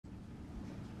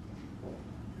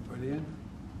in?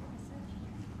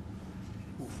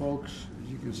 Well, folks,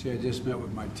 as you can see, I just met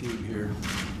with my team here,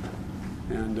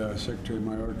 and Secretary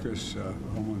Mayorkas,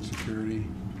 Homeland Security,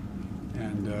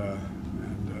 and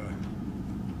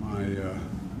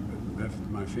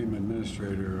my FEMA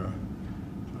administrator,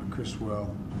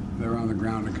 Criswell. They were on the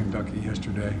ground in Kentucky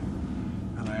yesterday,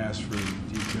 and I asked for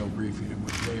a detailed briefing of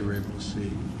what they were able to see,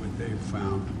 what they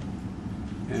found.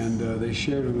 And they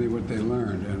shared with me what they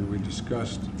learned, and we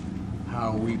discussed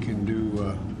how we can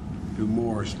do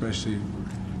more, especially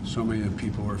so many of the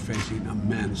people who are facing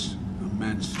immense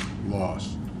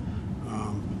loss.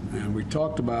 And we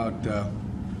talked about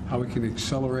how we can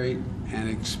accelerate and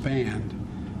expand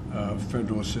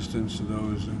federal assistance to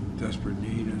those in desperate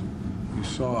need. And you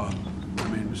saw, I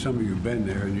mean, some of you have been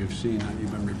there and you've seen,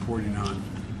 you've been reporting on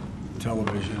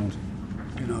television,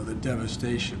 you know, the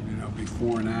devastation, you know,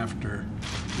 before and after.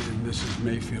 And this is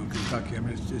Mayfield, Kentucky. I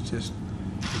mean, it's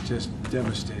just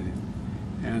devastating.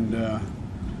 And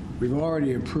we've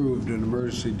already approved an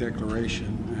emergency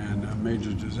declaration and a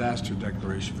major disaster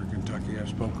declaration for Kentucky. I've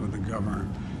spoken with the governor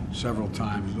several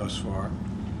times thus far.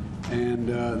 And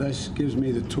this gives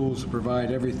me the tools to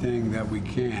provide everything that we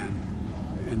can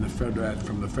in the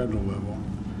from the federal level,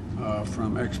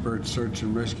 from expert search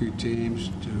and rescue teams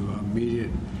to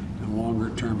immediate and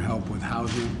longer-term help with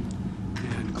housing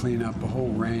and clean up a whole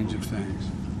range of things.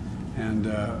 And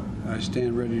I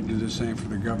stand ready to do the same for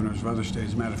the governors of other states.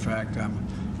 As a matter of fact, I'm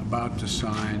about to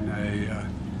sign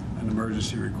an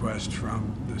emergency request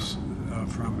from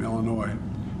Illinois,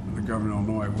 the governor of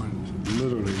Illinois,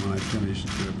 literally when I finish,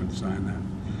 get up and sign that.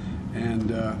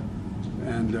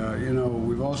 And you know,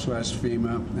 we've also asked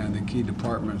FEMA and the key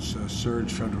departments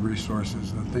surge federal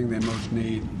resources. The thing they most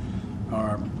need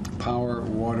are power,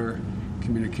 water,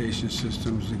 communication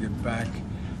systems to get back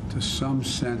to some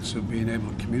sense of being able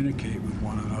to communicate with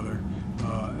one another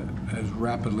as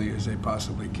rapidly as they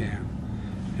possibly can.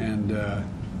 And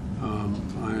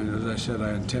as I said,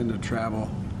 I intend to travel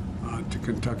to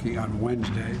Kentucky on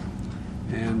Wednesday.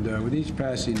 And with each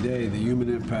passing day, the human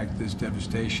impact of this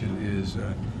devastation is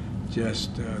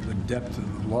just the depth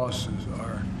of the losses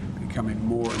are becoming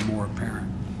more and more apparent.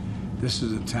 This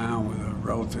is a town with a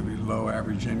relatively low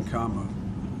average income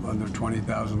of under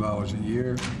 $20,000 a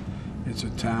year. It's a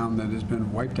town that has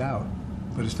been wiped out,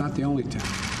 but it's not the only town.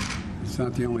 It's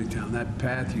not the only town. That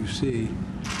path you see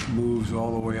moves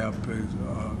all the way up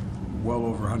well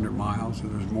over 100 miles, so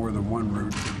there's more than one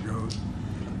route that goes.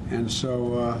 And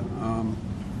so,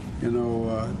 you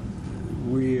know,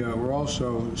 we're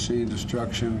also seeing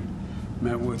destruction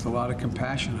met with a lot of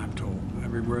compassion, I'm told.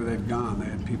 Everywhere they've gone, they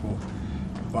had people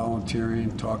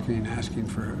volunteering, talking, asking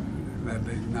for that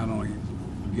they not only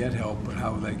get help, but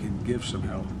how they can give some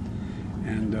help.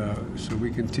 And so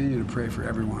we continue to pray for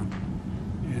everyone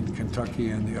in Kentucky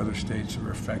and the other states that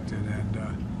are affected. And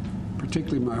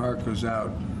particularly my heart goes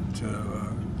out to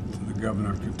the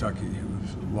governor of Kentucky,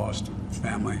 who's lost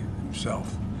family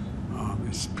himself.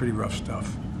 It's pretty rough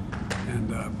stuff. And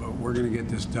but we're going to get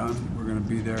this done. We're going to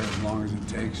be there as long as it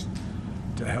takes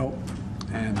to help.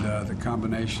 And the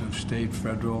combination of state,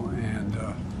 federal, and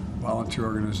volunteer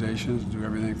organizations do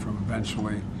everything from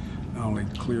eventually not only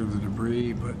clear the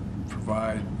debris, but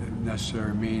provide the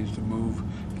necessary means to move,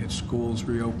 get schools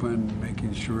reopened,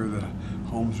 making sure that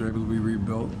homes are able to be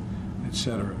rebuilt,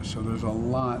 etc. So there's a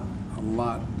lot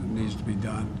that needs to be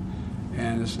done.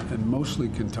 And it's mostly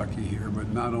Kentucky here, but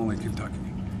not only Kentucky.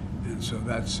 And so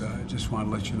that's, just want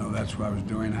to let you know that's what I was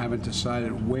doing. I haven't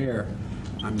decided where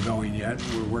I'm going yet.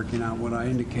 We're working out what I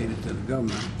indicated to the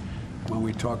governor when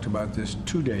we talked about this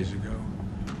 2 days ago,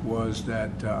 was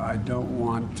that I don't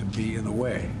want to be in the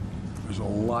way. There's a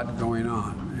lot going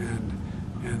on, and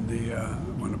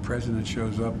when the president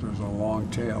shows up, there's a long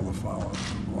tail to follow,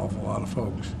 an awful lot of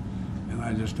folks. And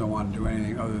I just don't want to do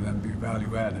anything other than be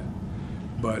value added.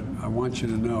 But I want you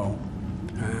to know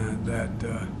that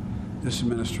this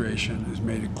administration has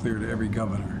made it clear to every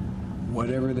governor,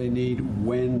 whatever they need,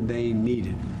 when they need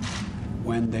it,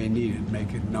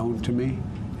 make it known to me,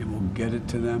 and we'll get it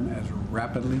to them as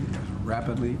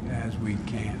rapidly as we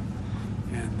can.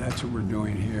 And that's what we're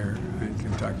doing here in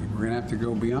Kentucky. We're going to have to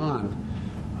go beyond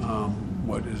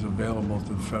what is available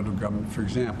to the federal government. For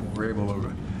example, we're able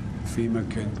to, FEMA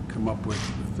can come up with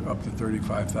up to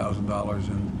 $35,000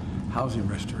 in housing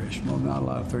restoration. Well, not a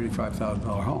lot of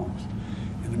 $35,000 homes.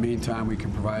 In the meantime, we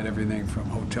can provide everything from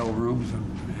hotel rooms and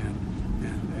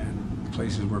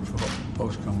places where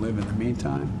folks can live in the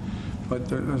meantime. But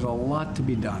there's a lot to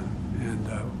be done, and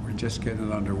we're just getting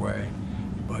it underway.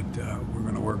 But we're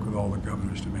going to work with all the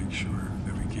governors to make sure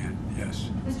that we can. Yes.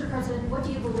 Mr. President, what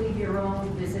do you believe your own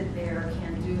visit there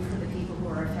can do for the people who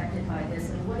are affected by this,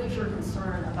 and what is your your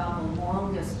concern about the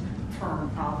longest term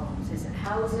problems? Is it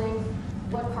housing?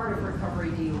 What part of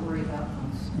recovery do you worry about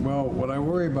most? Well, what I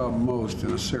worry about most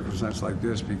in a circumstance like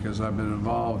this, because I've been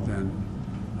involved in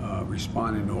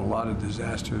responding to a lot of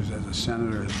disasters as a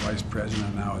senator, as vice president,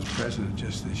 and now as president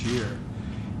just this year,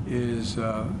 is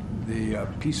the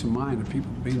peace of mind of people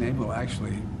being able to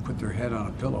actually put their head on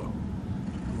a pillow,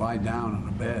 lie down on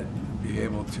a bed, be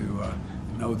able to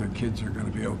know their kids are going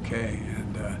to be okay.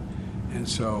 And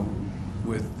so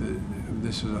with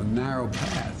this is a narrow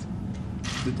path.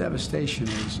 The devastation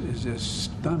is just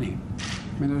stunning.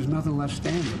 I mean, there's nothing left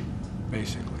standing,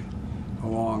 basically,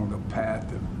 along the path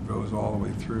that goes all the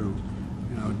way through.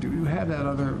 You know, do you have that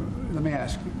other, let me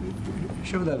ask,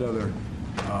 show that other,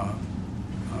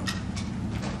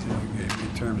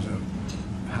 in terms of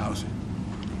housing,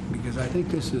 because I think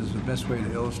this is the best way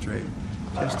to illustrate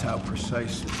just how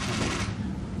precise it is.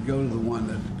 Go to the one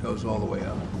that goes all the way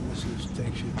up. This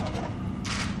takes you.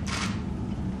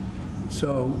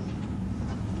 So,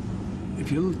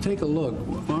 if you take a look,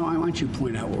 well, I want you to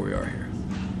point out where we are here.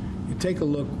 You take a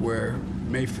look where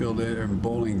Mayfield and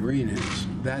Bowling Green is.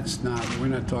 That's not, we're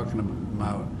not talking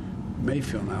about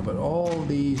Mayfield now, but all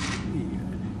these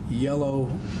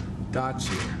yellow dots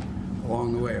here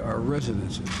along the way are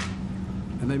residences.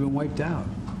 And they've been wiped out.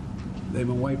 They've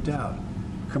been wiped out.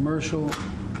 Commercial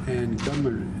and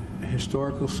government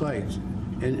historical sites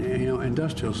and you know,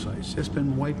 industrial sites, it's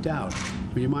been wiped out.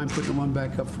 Would you mind putting one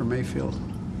back up for Mayfield?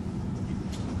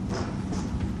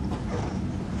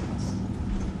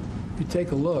 If you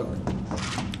take a look,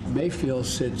 Mayfield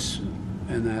sits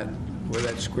in that, where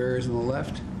that square is on the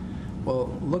left.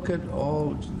 Well, look at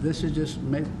all, this is just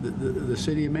the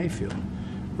city of Mayfield.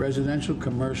 Residential,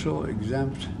 commercial,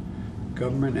 exempt,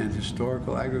 government and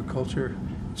historical, agriculture,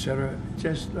 et cetera.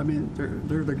 Just, I mean,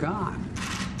 they're gone.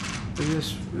 They're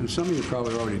just, and some of you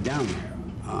probably are already down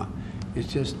there. It's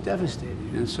just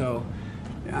devastating. And so,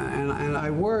 and I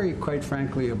worry, quite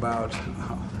frankly, about,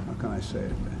 how can I say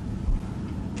it?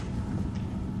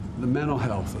 The mental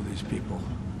health of these people.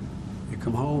 You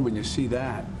come home and you see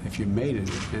that, if you made it,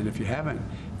 and if you haven't,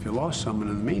 if you lost someone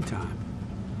in the meantime,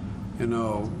 you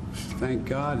know, thank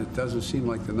God it doesn't seem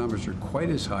like the numbers are quite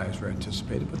as high as were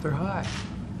anticipated, but they're high.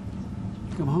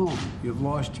 You come home, you've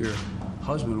lost your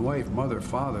husband, wife, mother,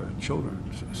 father, children,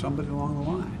 somebody along the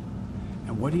line.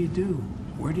 And what do you do?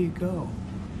 Where do you go?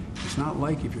 It's not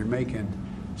like if you're making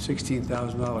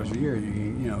 $16,000 a year,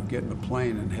 you know, get in a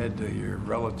plane and head to your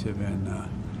relative in,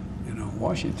 you know,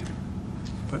 Washington.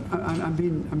 But I'm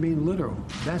being literal.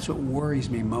 That's what worries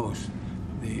me most,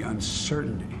 the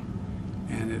uncertainty.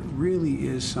 And it really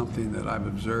is something that I've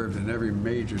observed in every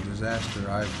major disaster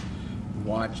I've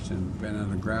watched and been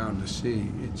on the ground to see.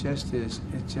 It just is,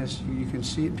 you can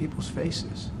see it in people's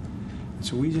faces. And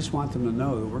so we just want them to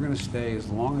know that we're going to stay as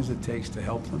long as it takes to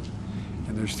help them.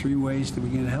 And there's three ways to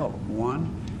begin to help. One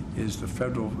is the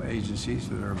federal agencies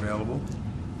that are available,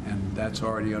 and that's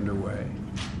already underway.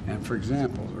 And for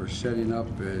example, we're setting up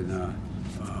in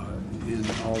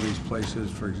all these places.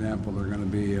 For example, there are going to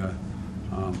be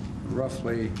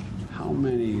roughly how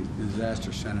many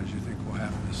disaster centers you think we'll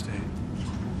have in the state?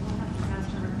 We'll have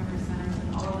disaster recovery centers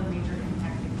in all the major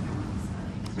impacted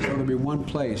counties. So there'll be one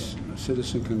place a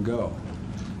citizen can go.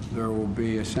 There will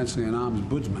be essentially an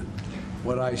ombudsman.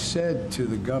 What I said to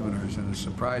the governors, and it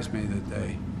surprised me that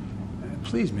they, it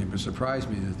pleased me, but surprised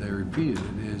me that they repeated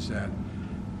it, is that,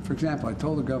 for example, I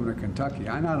told the governor of Kentucky,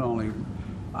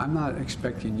 I'm not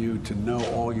expecting you to know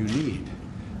all you need.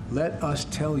 Let us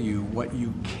tell you what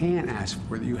you can ask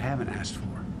for that you haven't asked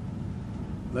for.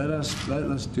 Let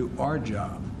us do our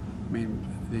job. I mean,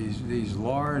 these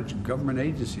large government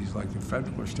agencies like the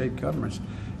federal or state governments,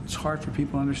 it's hard for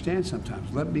people to understand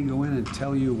sometimes. Let me go in and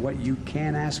tell you what you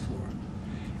can ask for.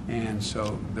 And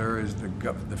so there is the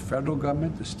federal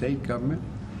government, the state government.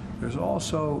 There's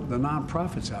also the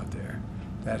nonprofits out there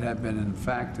that have been, in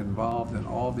fact, involved in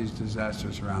all these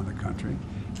disasters around the country,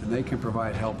 and they can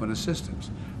provide help and assistance.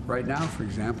 Right now, for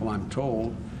example, I'm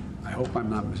told, I hope I'm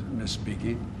not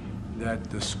misspeaking, that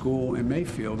the school in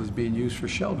Mayfield is being used for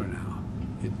shelter now.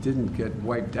 It didn't get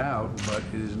wiped out, but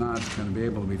it is not going to be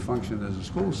able to be functioned as a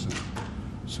school soon.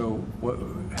 So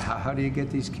how do you get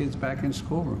these kids back in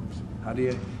schoolrooms? How do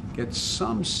you get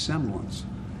some semblance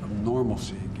of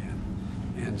normalcy again?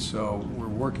 And so we're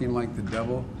working like the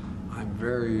devil. I'm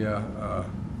very,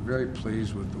 very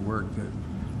pleased with the work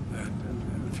that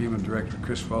FEMA Director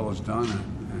Criswell has done,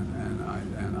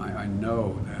 and I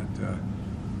know that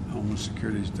Homeland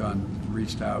Security's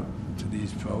reached out to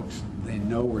these folks. They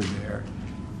know we're there.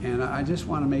 And I just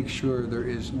want to make sure there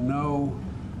is no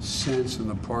sense on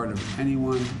the part of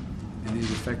anyone in these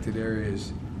affected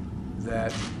areas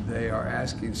that they are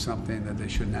asking something that they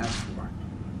shouldn't ask for.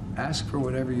 Ask for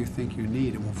whatever you think you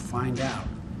need, and we'll find out.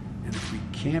 And if we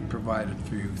can't provide it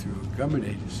for you through a government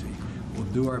agency, we'll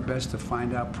do our best to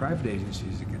find out private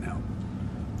agencies that can help,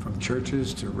 from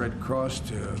churches to Red Cross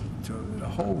to a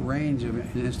whole range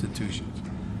of institutions.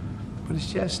 But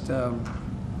it's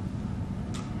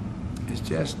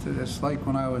like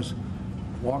when I was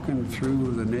walking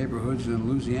through the neighborhoods in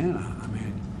Louisiana. I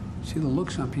mean, see the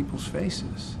looks on people's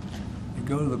faces. You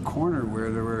go to the corner where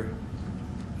there were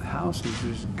houses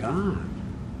just gone.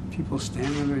 People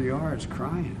standing in their yards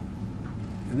crying.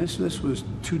 And this was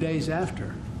 2 days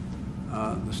after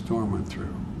the storm went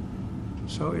through.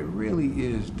 So it really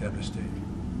is devastating.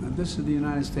 Now, this is the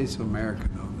United States of America,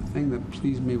 though. The thing that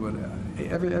pleased me was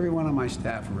every one of my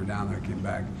staff who were down there came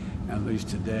back, at least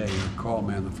today, or called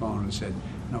me on the phone and said,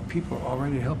 you know, people are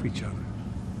already to help each other.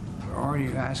 They're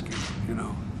already asking, you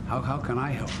know, how can I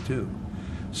help too?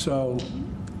 So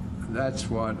that's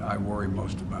what I worry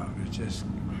most about. It's just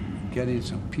getting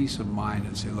some peace of mind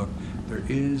and say, look, there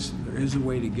is a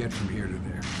way to get from here to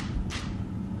there.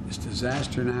 It's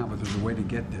disaster now, but there's a way to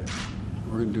get there.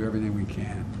 We're going to do everything we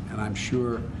can. And I'm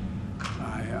sure,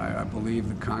 I believe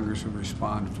the Congress will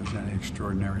respond if there's any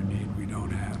extraordinary need we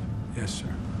don't have. Yes,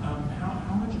 sir. How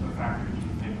much of a factor do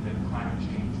you think that climate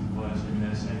change was in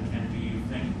this? And do you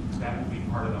think that will be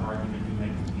part of the argument you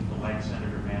make with people like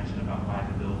Senator Manchin about why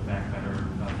the Build Back Better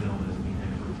bill is being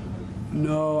approved?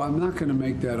 No, I'm not going to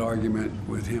make that argument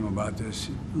with him about this.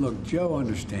 Look, Joe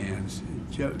understands.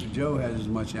 Joe has as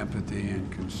much empathy and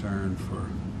concern for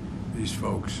these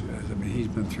folks. I mean, he's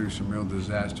been through some real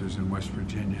disasters in West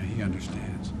Virginia. He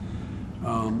understands.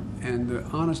 And the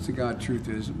honest to God truth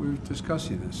is, we're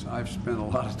discussing this. I've spent a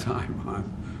lot of time on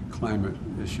climate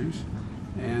issues.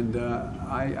 And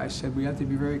I said we have to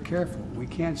be very careful. We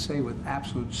can't say with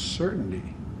absolute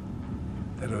certainty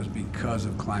that it was because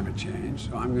of climate change.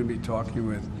 So I'm going to be talking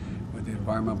with the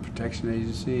Environmental Protection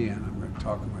Agency, and I'm going to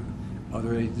talk with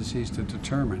other agencies to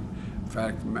determine.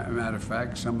 Matter of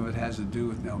fact, some of it has to do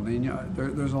with El Nino.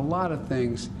 There's a lot of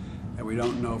things that we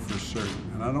don't know for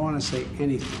certain. And I don't want to say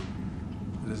anything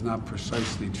that is not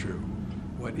precisely true.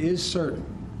 What is certain,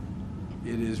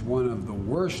 it is one of the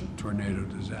worst tornado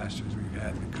disasters we've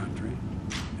had in the country.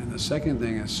 And the second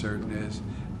thing that's certain is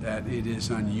that it is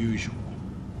unusual.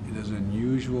 It is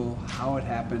unusual how it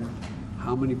happened,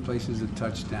 how many places it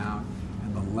touched down,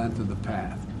 and the length of the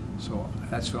path. So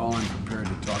that's all I'm prepared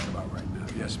to talk about right now.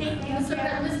 Yes, ma'am.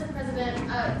 Mr. President,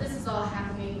 this is all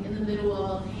happening in the middle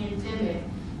of a pandemic.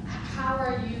 How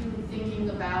are you thinking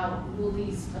about, will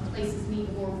these places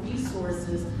need more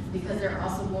resources, because they're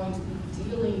also going to be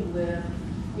dealing with,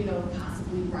 you know,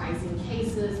 possibly rising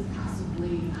cases,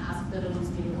 possibly hospitals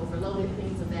getting overloaded,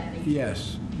 things of that nature?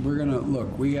 Yes, we're gonna look.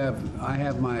 I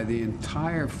have the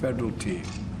entire federal team,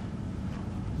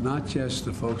 not just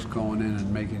the folks going in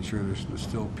and making sure there's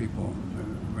still people.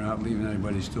 We're not leaving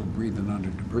anybody still breathing under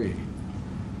debris.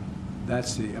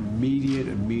 That's the immediate,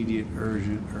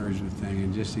 urgent thing,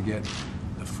 and just to get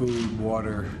the food,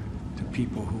 water to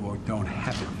people who don't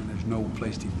have it, and there's no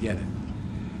place to get it.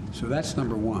 So that's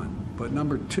number one. But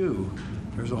number two,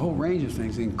 there's a whole range of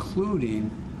things, including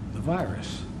the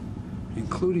virus,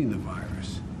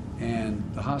 and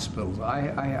the hospitals.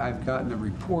 I've gotten a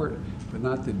report, but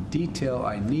not the detail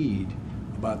I need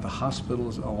about the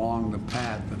hospitals along the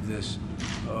path of this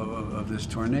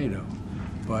tornado.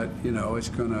 But you know,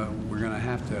 we're gonna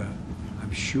have to.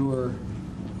 I'm sure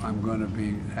I'm going to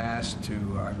be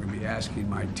asking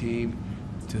my team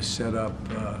to set up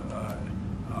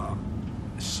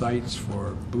sites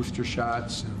for booster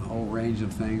shots and a whole range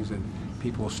of things that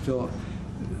people still.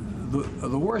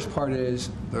 The worst part is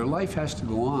their life has to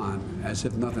go on as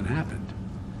if nothing happened,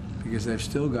 because they've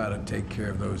still got to take care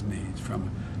of those needs, from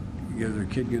is their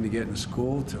kid going to get in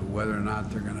school to whether or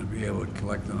not they're going to be able to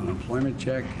collect an unemployment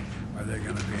check, are they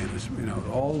going to be in this, you know,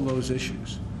 all of those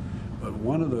issues. But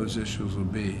one of those issues will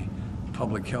be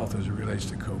public health as it relates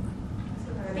to COVID.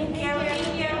 Thank you. Thank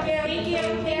you. Thank you.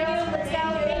 Thank you. Let's go.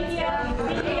 Thank you.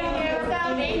 Thank you.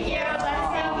 Thank you.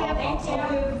 Let's go.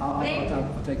 Thank you.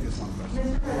 I'll take this one question.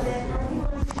 Mr. President, are you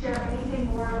willing to share anything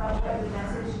more about what the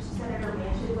message to Senator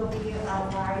Manchin will be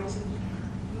about why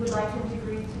you would like him to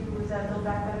agree to with that Build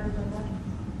Back Better agenda?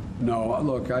 No,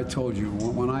 look, I told you,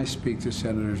 when I speak to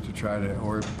senators to try to,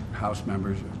 or House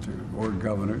members, or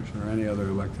governors, or any other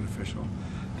elected official,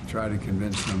 to try to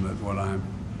convince them that what I'm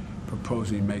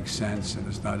proposing makes sense and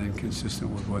is not inconsistent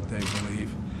with what they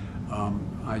believe,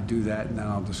 I do that, and then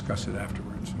I'll discuss it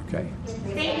afterwards, okay?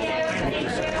 Thank you.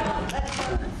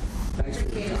 Thanks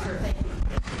for your time.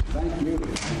 Thank you.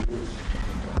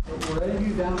 Were any of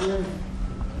you down there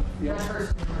Yeah. That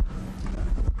person.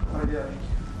 Oh, yeah.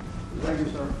 Thank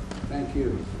you, sir. Thank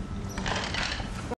you.